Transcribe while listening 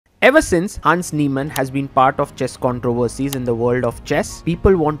Ever since Hans Niemann has been part of chess controversies in the world of chess,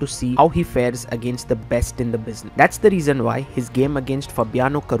 people want to see how he fares against the best in the business. That's the reason why his game against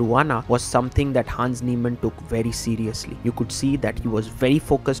Fabiano Caruana was something that Hans Niemann took very seriously. You could see that he was very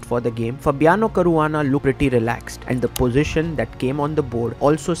focused for the game. Fabiano Caruana looked pretty relaxed, and the position that came on the board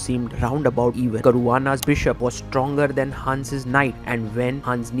also seemed roundabout even. Caruana's bishop was stronger than Hans's knight, and when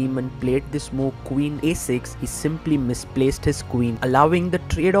Hans Niemann played this move Queen a6, he simply misplaced his queen, allowing the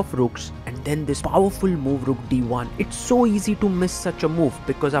trade of rooks, and then this powerful move Rook d1. It's so easy to miss such a move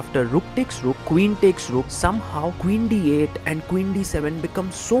because after Rook takes Rook, Queen takes Rook, somehow Queen d8 and Queen d7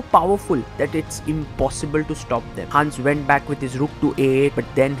 become so powerful that it's impossible to stop them. Hans went back with his Rook to a8, but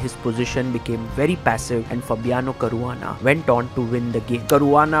then his position became very passive and Fabiano Caruana went on to win the game.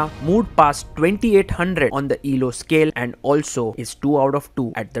 Caruana moved past 2800 on the ELO scale and also is 2 out of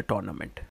 2 at the tournament.